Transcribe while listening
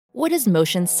What does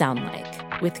motion sound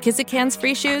like? With Kizikans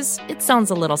free shoes, it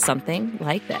sounds a little something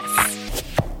like this.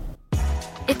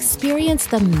 Experience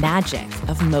the magic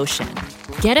of motion.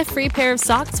 Get a free pair of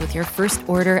socks with your first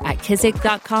order at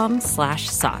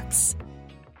kizik.com/socks.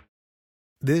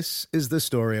 This is the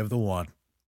story of the one.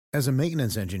 As a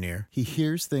maintenance engineer, he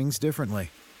hears things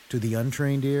differently. To the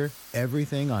untrained ear,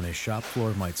 everything on his shop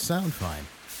floor might sound fine,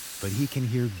 but he can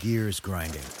hear gears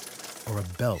grinding or a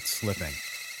belt slipping.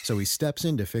 So he steps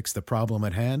in to fix the problem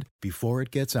at hand before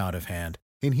it gets out of hand.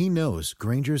 And he knows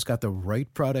Grainger's got the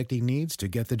right product he needs to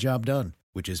get the job done,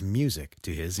 which is music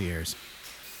to his ears.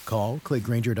 Call, click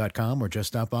Grainger.com, or just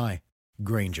stop by.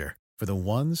 Grainger, for the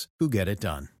ones who get it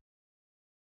done.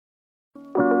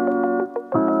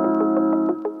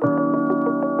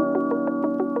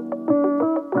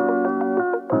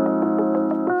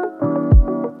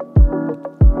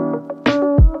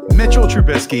 Mitchell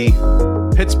Trubisky,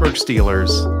 Pittsburgh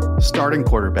Steelers, starting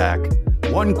quarterback.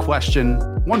 One question,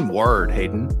 one word,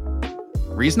 Hayden.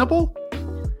 Reasonable?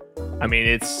 I mean,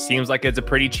 it seems like it's a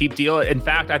pretty cheap deal. In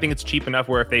fact, I think it's cheap enough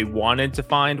where if they wanted to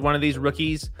find one of these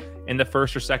rookies in the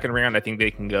first or second round, I think they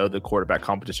can go the quarterback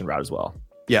competition route as well.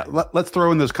 Yeah, let's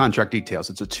throw in those contract details.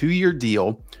 It's a 2-year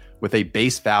deal with a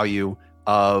base value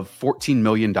of $14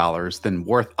 million, then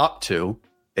worth up to,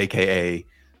 aka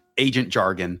agent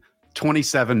jargon,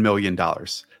 $27 million.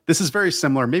 This is very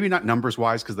similar, maybe not numbers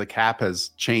wise, because the cap has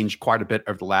changed quite a bit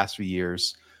over the last few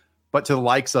years, but to the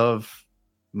likes of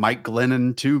Mike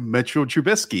Glennon to Mitchell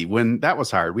Trubisky when that was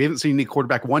hired. We haven't seen any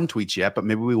quarterback one tweets yet, but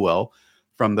maybe we will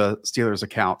from the Steelers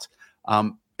account.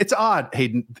 It's odd,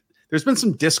 Hayden. There's been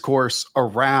some discourse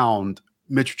around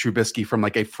Mitchell Trubisky from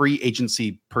like a free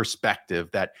agency perspective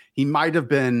that he might have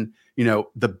been,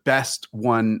 the best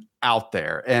one out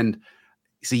there. And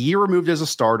he's a year removed as a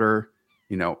starter,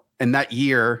 and that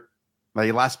year that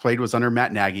he last played was under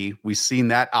Matt Nagy. We've seen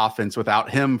that offense without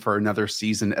him for another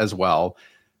season as well.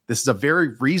 This is a very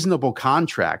reasonable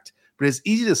contract, but it's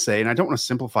easy to say, and I don't want to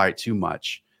simplify it too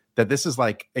much, that this is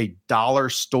like a dollar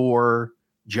store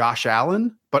Josh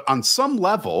Allen, but on some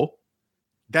level,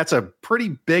 that's a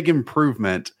pretty big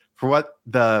improvement for what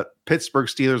the Pittsburgh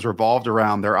Steelers revolved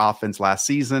around their offense last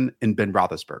season in Ben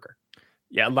Roethlisberger.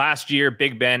 Yeah, last year,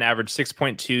 Big Ben averaged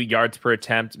 6.2 yards per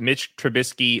attempt. Mitch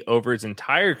Trubisky, over his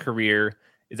entire career,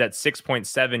 is at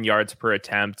 6.7 yards per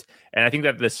attempt. And I think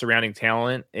that the surrounding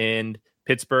talent in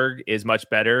Pittsburgh is much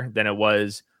better than it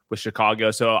was with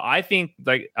Chicago. So I think,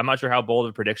 I'm not sure how bold of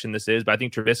a prediction this is, but I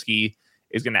think Trubisky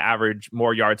is going to average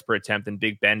more yards per attempt than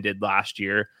Big Ben did last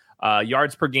year.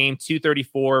 Yards per game,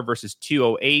 234 versus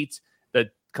 208. The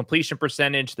completion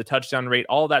percentage, the touchdown rate,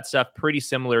 all that stuff, pretty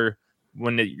similar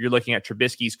when you're looking at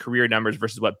Trubisky's career numbers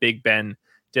versus what Big Ben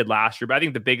did last year. But I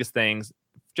think the biggest things,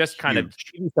 just kind of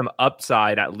some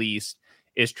upside at least,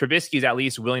 is Trubisky's at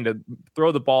least willing to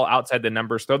throw the ball outside the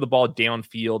numbers, throw the ball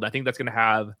downfield. I think that's going to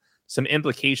have some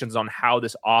implications on how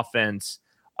this offense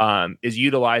is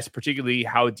utilized, particularly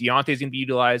how Deontay is going to be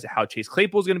utilized, how Chase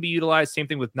Claypool is going to be utilized. Same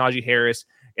thing with Najee Harris.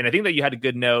 And I think that you had a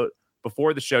good note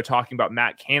before the show talking about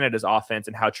Matt Canada's offense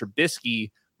and how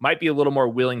Trubisky might be a little more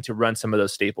willing to run some of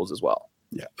those staples as well.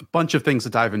 Yeah, a bunch of things to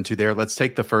dive into there. Let's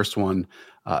take the first one.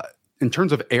 In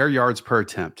terms of air yards per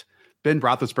attempt, Ben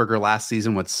Roethlisberger last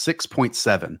season was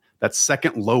 6.7. That's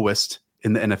second lowest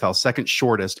in the NFL, second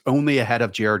shortest, only ahead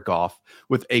of Jared Goff,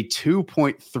 with a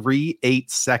 2.38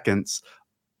 seconds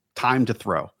time to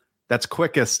throw. That's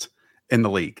quickest in the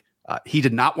league. He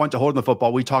did not want to hold the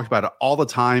football. We talked about it all the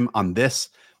time on this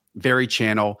very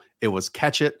channel. It was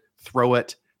catch it, throw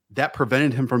it. That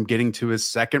prevented him from getting to his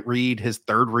second read, his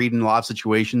third read in a lot of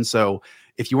situations. So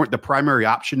if you weren't the primary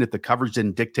option, if the coverage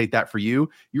didn't dictate that for you,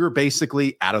 you were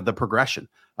basically out of the progression.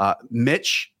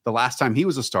 Mitch, the last time he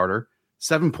was a starter,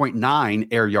 7.9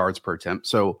 air yards per attempt,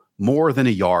 so more than a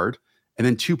yard, and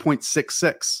then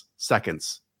 2.66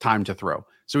 seconds time to throw.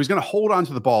 So he's going to hold on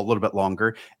to the ball a little bit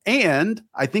longer. And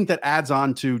I think that adds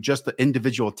on to just the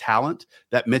individual talent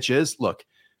that Mitch is. Look,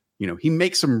 he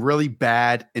makes some really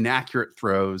bad, inaccurate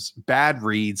throws, bad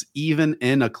reads, even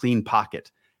in a clean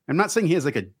pocket. I'm not saying he has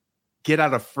like a get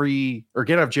out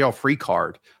of jail free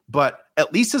card, but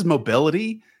at least his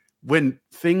mobility, when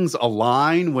things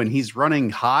align, when he's running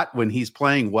hot, when he's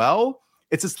playing well,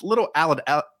 it's this little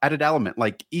added element.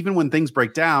 Like even when things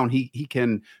break down, he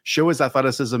can show his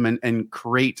athleticism and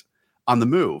create on the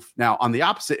move. Now, on the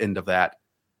opposite end of that,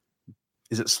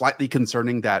 is it slightly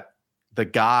concerning that the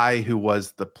guy who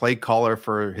was the play caller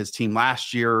for his team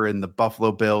last year in the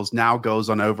Buffalo Bills now goes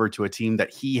on over to a team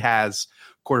that he has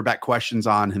quarterback questions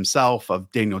on himself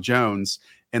of Daniel Jones,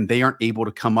 and they aren't able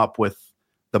to come up with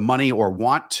the money or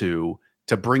want to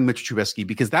to bring Mitch Trubisky,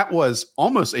 because that was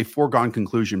almost a foregone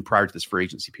conclusion prior to this free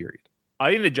agency period. I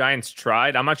think the Giants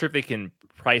tried. I'm not sure if they can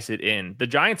price it in. The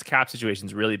Giants cap situation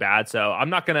is really bad, so I'm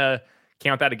not going to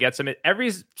count that against them.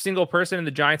 Every single person in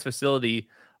the Giants facility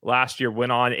last year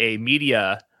went on a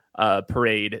media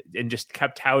parade and just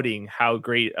kept touting how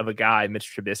great of a guy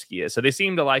Mitch Trubisky is. So they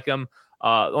seem to like him. The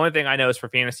only thing I know is for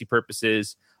fantasy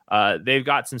purposes, they've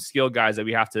got some skilled guys that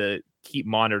we have to keep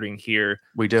monitoring here.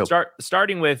 We do.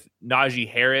 Starting with Najee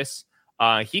Harris.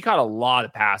 He caught a lot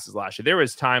of passes last year. There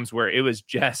was times where it was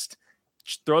just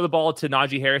throw the ball to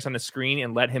Najee Harris on the screen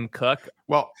and let him cook.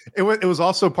 Well, it was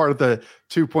also part of the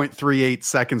 2.38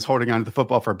 seconds holding on to the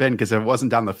football for Ben, because if it wasn't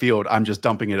down the field, I'm just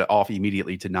dumping it off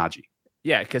immediately to Najee.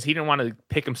 Yeah, because he didn't want to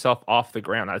pick himself off the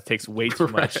ground. That takes way too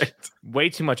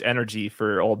much energy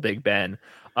for old Big Ben.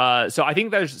 So I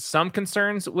think there's some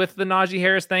concerns with the Najee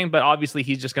Harris thing, but obviously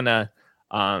he's just gonna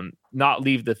not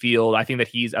leave the field. I think that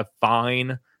he's a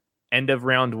fine end of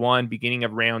round 1, beginning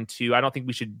of round 2. I don't think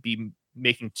we should be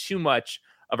making too much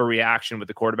of a reaction with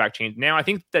the quarterback change. Now, I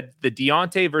think that the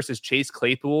Deontay versus Chase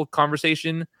Claypool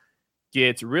conversation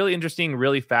gets really interesting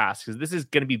really fast, because this is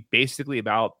going to be basically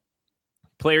about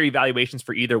player evaluations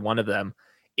for either one of them.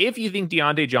 If you think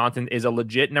Deontay Johnson is a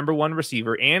legit number 1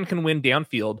 receiver and can win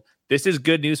downfield, this is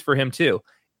good news for him too.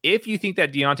 If you think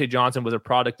that Deontay Johnson was a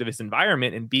product of his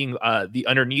environment and being the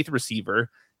underneath receiver,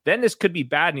 then this could be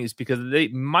bad news, because they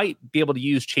might be able to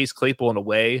use Chase Claypool in a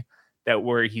way that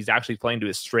where he's actually playing to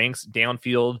his strengths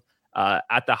downfield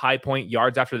at the high point,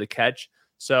 yards after the catch.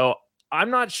 So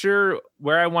I'm not sure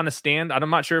where I want to stand.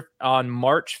 I'm not sure if on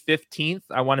March 15th,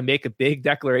 I want to make a big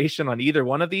declaration on either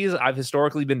one of these. I've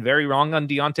historically been very wrong on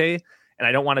Deontay, and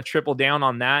I don't want to triple down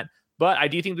on that. But I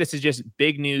do think this is just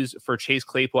big news for Chase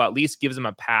Claypool. At least gives him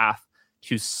a path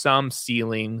to some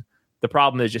ceiling. The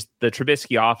problem is just the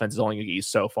Trubisky offense is only going to get you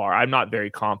so far. I'm not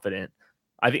very confident.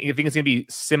 I think it's going to be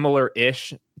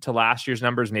similar-ish to last year's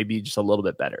numbers, maybe just a little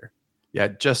bit better. Yeah,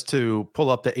 just to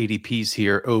pull up the ADPs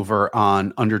here over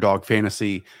on Underdog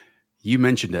Fantasy, you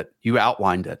mentioned it. You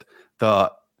outlined it.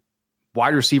 The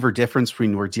wide receiver difference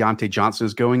between where Deontay Johnson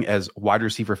is going as wide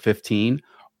receiver 15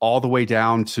 all the way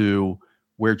down to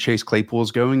where Chase Claypool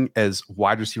is going as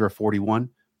wide receiver 41.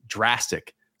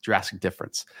 Drastic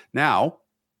difference. Now,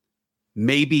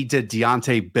 maybe did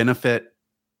Deontay benefit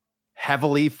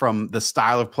heavily from the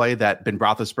style of play that Ben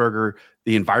Roethlisberger,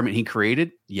 the environment he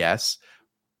created? Yes.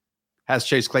 Has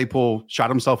Chase Claypool shot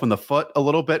himself in the foot a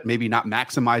little bit? Maybe not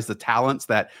maximize the talents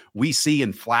that we see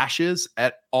in flashes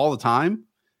at all the time?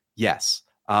 Yes.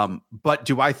 But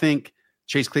do I think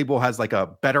Chase Claypool has like a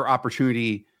better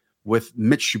opportunity with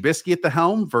Mitch Trubisky at the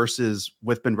helm versus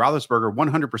with Ben Roethlisberger?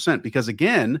 100%. Because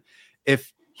again,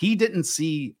 if he didn't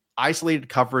see isolated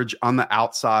coverage on the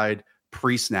outside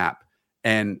pre-snap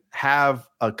and have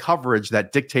a coverage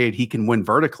that dictated he can win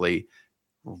vertically,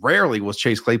 rarely was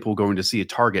Chase Claypool going to see a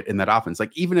target in that offense.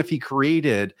 Like, even if he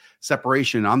created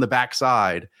separation on the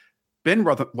backside, Ben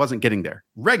wasn't getting there.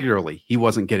 Regularly, he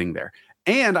wasn't getting there.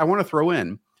 And I want to throw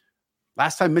in,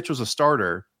 last time Mitch was a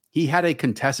starter, he had a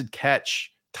contested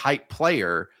catch type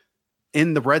player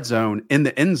in the red zone, in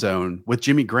the end zone with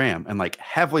Jimmy Graham, and like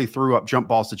heavily threw up jump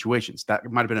ball situations. That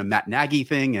might have been a Matt Nagy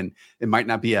thing, and it might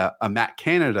not be a Matt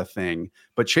Canada thing,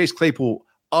 but Chase Claypool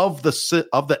of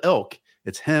the ilk,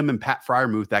 it's him and Pat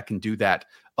Freiermuth that can do that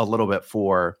a little bit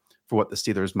for what the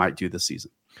Steelers might do this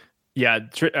season. Yeah,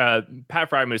 Pat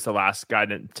Freiermuth is the last guy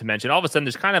to mention. All of a sudden,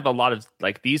 there's kind of a lot of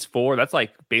like these four. That's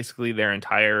like basically their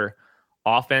entire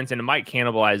offense, and it might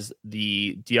cannibalize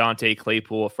the Deontay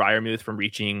Claypool Freiermuth from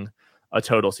reaching a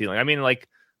total ceiling. I mean, like,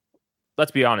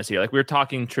 let's be honest here. Like, we're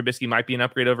talking Trubisky might be an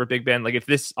upgrade over Big Ben. Like, if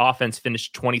this offense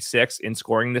finished 26 in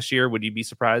scoring this year, would you be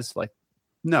surprised? Like,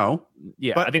 no.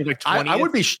 Yeah, but I think like 20. I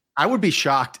would be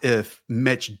shocked if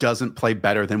Mitch doesn't play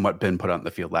better than what Ben put on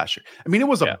the field last year. I mean, it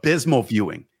was abysmal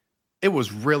viewing. It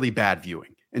was really bad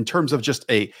viewing in terms of just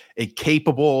a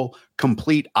capable,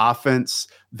 complete offense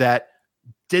that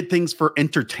did things for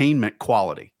entertainment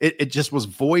quality. It just was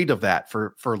void of that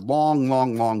for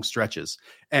long stretches.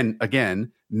 And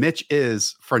again, Mitch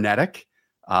is frenetic.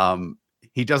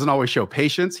 He doesn't always show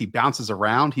patience. He bounces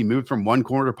around. He moved from one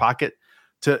corner pocket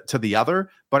to the other.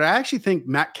 But I actually think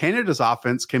Matt Canada's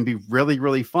offense can be really,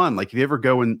 really fun. Like, if you ever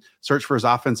go and search for his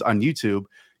offense on YouTube,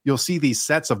 you'll see these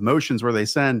sets of motions where they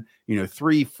send,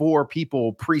 3-4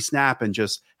 people pre-snap and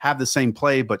just have the same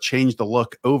play, but change the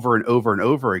look over and over and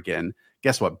over again.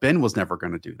 Guess what? Ben was never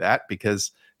going to do that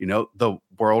because, the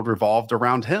world revolved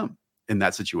around him in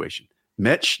that situation.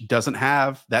 Mitch doesn't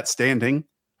have that standing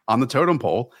on the totem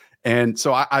pole. And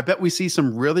so I bet we see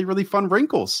some really, really fun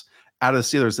wrinkles out of the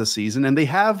Steelers this season. And they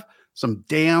have some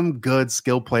damn good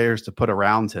skill players to put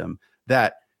around him.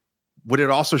 That would it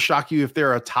also shock you if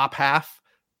they're a top half,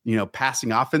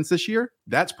 passing offense this year?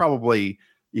 That's probably,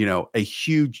 a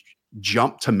huge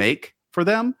jump to make for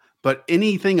them. But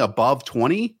anything above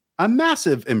 20, a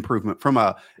massive improvement from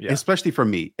especially for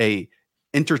me, a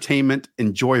entertainment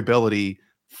enjoyability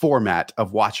format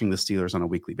of watching the Steelers on a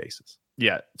weekly basis.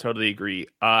 Yeah, totally agree.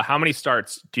 How many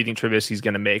starts do you think Trubisky's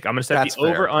going to make? I'm going to set That's the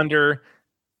over under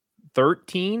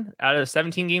 13 out of a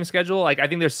 17 game schedule. Like, I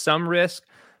think there's some risk,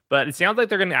 but it sounds like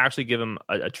they're going to actually give him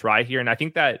a try here. And I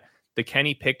think that the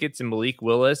Kenny Pickett's and Malik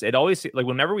Willis, it always, like,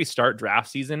 whenever we start draft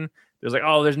season, there's like,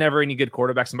 oh, there's never any good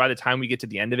quarterbacks. And by the time we get to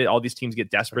the end of it, all these teams get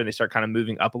desperate and they start kind of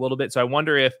moving up a little bit. So I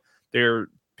wonder if they're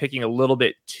picking a little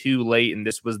bit too late and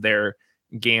this was their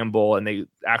gamble and they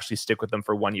actually stick with them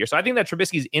for 1 year. So I think that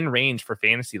Trubisky's in range for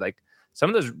fantasy. Like, some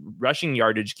of those rushing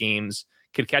yardage games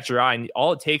could catch your eye, and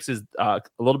all it takes is a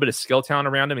little bit of skill talent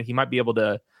around him, and he might be able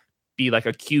to be like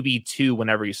a QB2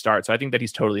 whenever you start. So I think that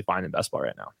he's totally fine in best ball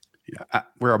right now. Yeah,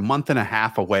 we're a month and a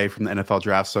half away from the NFL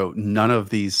draft, so none of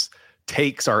these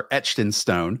takes are etched in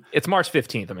stone. It's March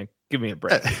 15th. I mean, give me a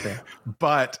break.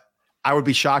 But I would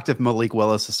be shocked if Malik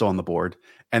Willis is still on the board.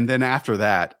 And then after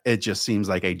that, it just seems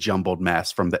like a jumbled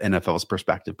mess from the NFL's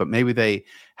perspective. But maybe they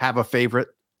have a favorite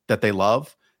that they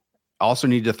love. Also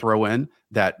need to throw in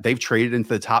that they've traded into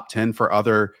the top 10 for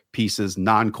other pieces,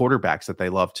 non-quarterbacks that they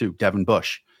love too. Devin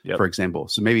Bush, for example.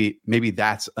 So maybe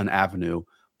that's an avenue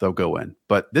they'll go in.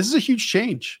 But this is a huge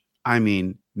change. I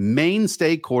mean,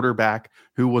 mainstay quarterback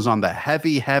who was on the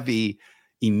heavy,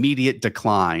 immediate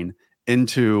decline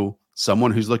into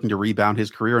someone who's looking to rebound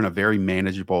his career in a very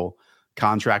manageable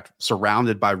contract,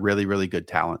 surrounded by really, really good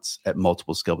talents at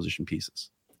multiple skill position pieces.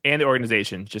 And the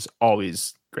organization, just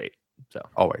always great. So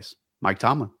always. Mike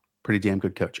Tomlin, pretty damn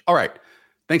good coach. All right.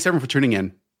 Thanks everyone for tuning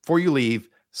in. Before you leave,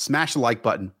 smash the like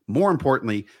button. More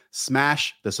importantly,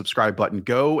 smash the subscribe button.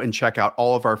 Go and check out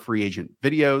all of our free agent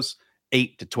videos,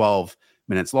 8 to 12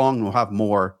 minutes long. And we'll have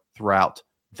more throughout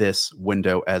this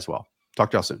window as well.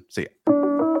 Talk to y'all soon. See ya.